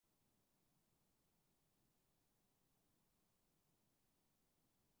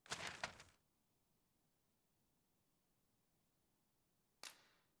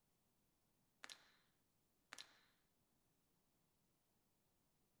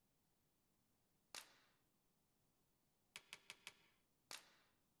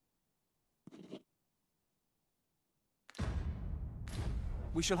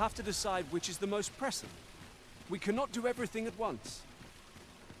We shall have to decide which is the most pressing. We cannot do everything at once.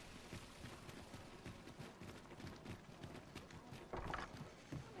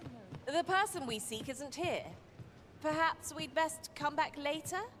 The person we seek isn't here. Perhaps we'd best come back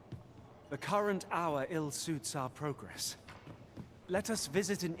later? The current hour ill suits our progress. Let us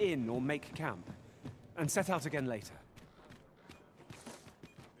visit an inn or make camp, and set out again later.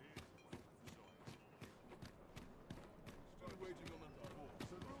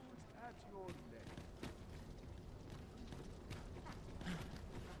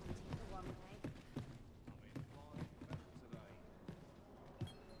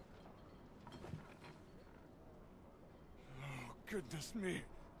 Goodness me.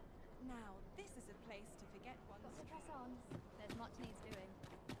 Now, this is a place to forget one's... Got to press on. There's much needs doing.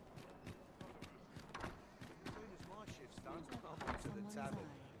 As soon as my shift's done, I'm on to the tavern.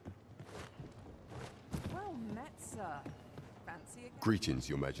 Well met, sir. Fancy a... Greetings,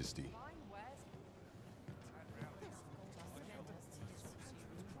 Your Majesty. Fine wares.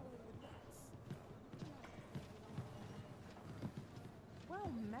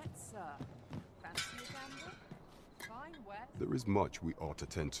 Well met, sir. Fancy a gamble? Fine wares. There is much we ought to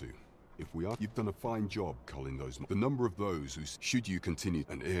tend to. If we are, you've done a fine job culling those. The number of those who, should you continue,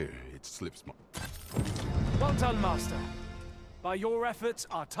 and it slips my... Well done, Master. By your efforts,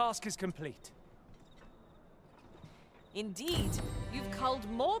 our task is complete. Indeed, you've culled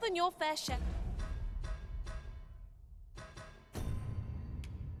more than your fair share.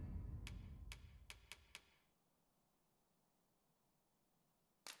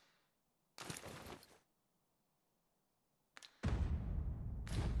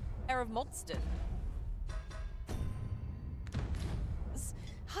 Of monsters.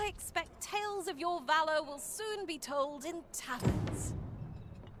 I expect tales of your valor will soon be told in taverns.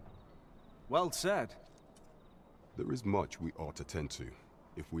 Well said. There is much we ought to tend to,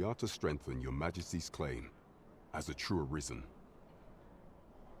 if we are to strengthen Your Majesty's claim as a true arisen.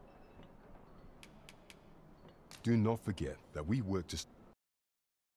 Do not forget that we work to...